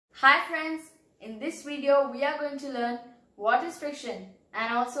Hi friends, in this video we are going to learn what is friction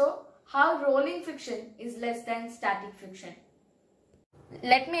and also how rolling friction is less than static friction.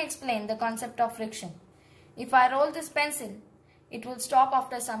 Let me explain the concept of friction. If I roll this pencil, it will stop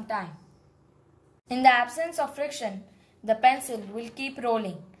after some time. In the absence of friction, the pencil will keep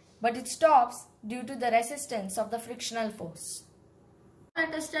rolling, but it stops due to the resistance of the frictional force.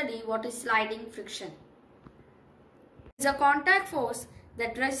 Let us study what is sliding friction. It is a contact force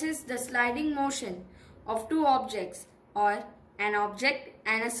that resists the sliding motion of two objects or an object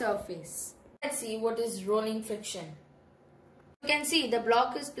and a surface. Let's see what is rolling friction. You can see the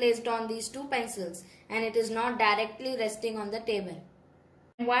block is placed on these two pencils and it is not directly resting on the table.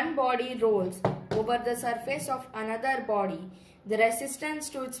 When one body rolls over the surface of another body, the resistance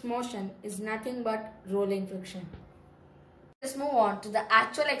to its motion is nothing but rolling friction. Let's move on to the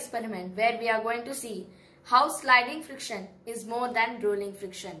actual experiment where we are going to see how sliding friction is more than rolling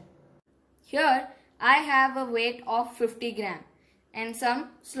friction. Here I have a weight of 50 grams and some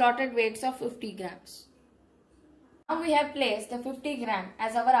slotted weights of 50 grams. Now we have placed the 50 gram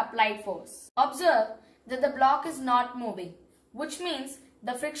as our applied force. Observe that the block is not moving, which means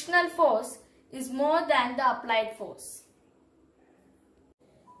the frictional force is more than the applied force.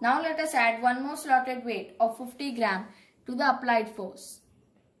 Now let us add one more slotted weight of 50 gram to the applied force.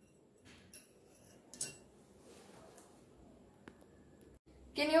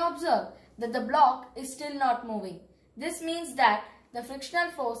 Can you observe that the block is still not moving? This means that the frictional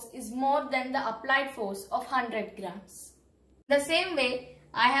force is more than the applied force of 100 grams. The same way,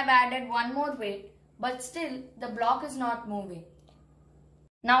 I have added one more weight, but still the block is not moving.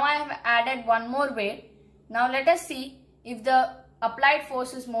 Now I have added one more weight. Now let us see if the applied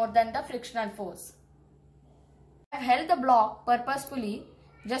force is more than the frictional force. I have held the block purposefully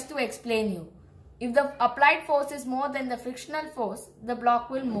just to explain you. If the applied force is more than the frictional force, the block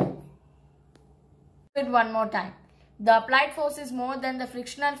will move. Do it one more time. The applied force is more than the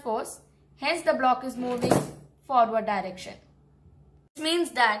frictional force, hence the block is moving forward direction. This means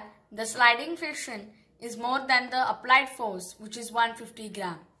that the sliding friction is more than the applied force, which is 150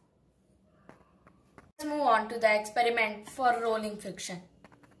 gram. Let's move on to the experiment for rolling friction.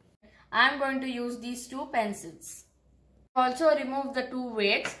 I am going to use these two pencils. Also remove the two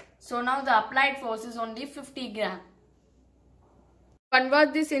weights. So now the applied force is only 50 gram. To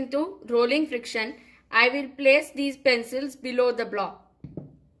convert this into rolling friction, I will place these pencils below the block.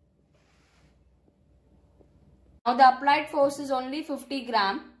 Now the applied force is only 50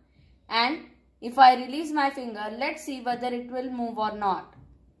 gram and if I release my finger, let's see whether it will move or not.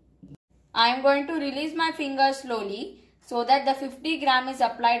 I am going to release my finger slowly so that the 50 gram is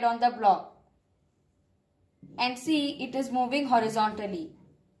applied on the block. And see, it is moving horizontally.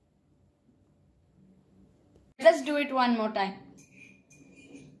 Let's do it one more time.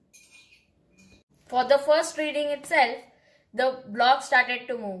 For the first reading itself, the block started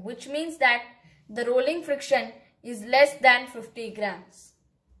to move, which means that the rolling friction is less than 50 grams.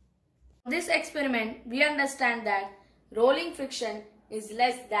 In this experiment, we understand that rolling friction is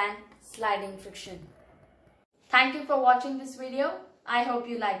less than sliding friction. Thank you for watching this video. I hope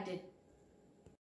you liked it.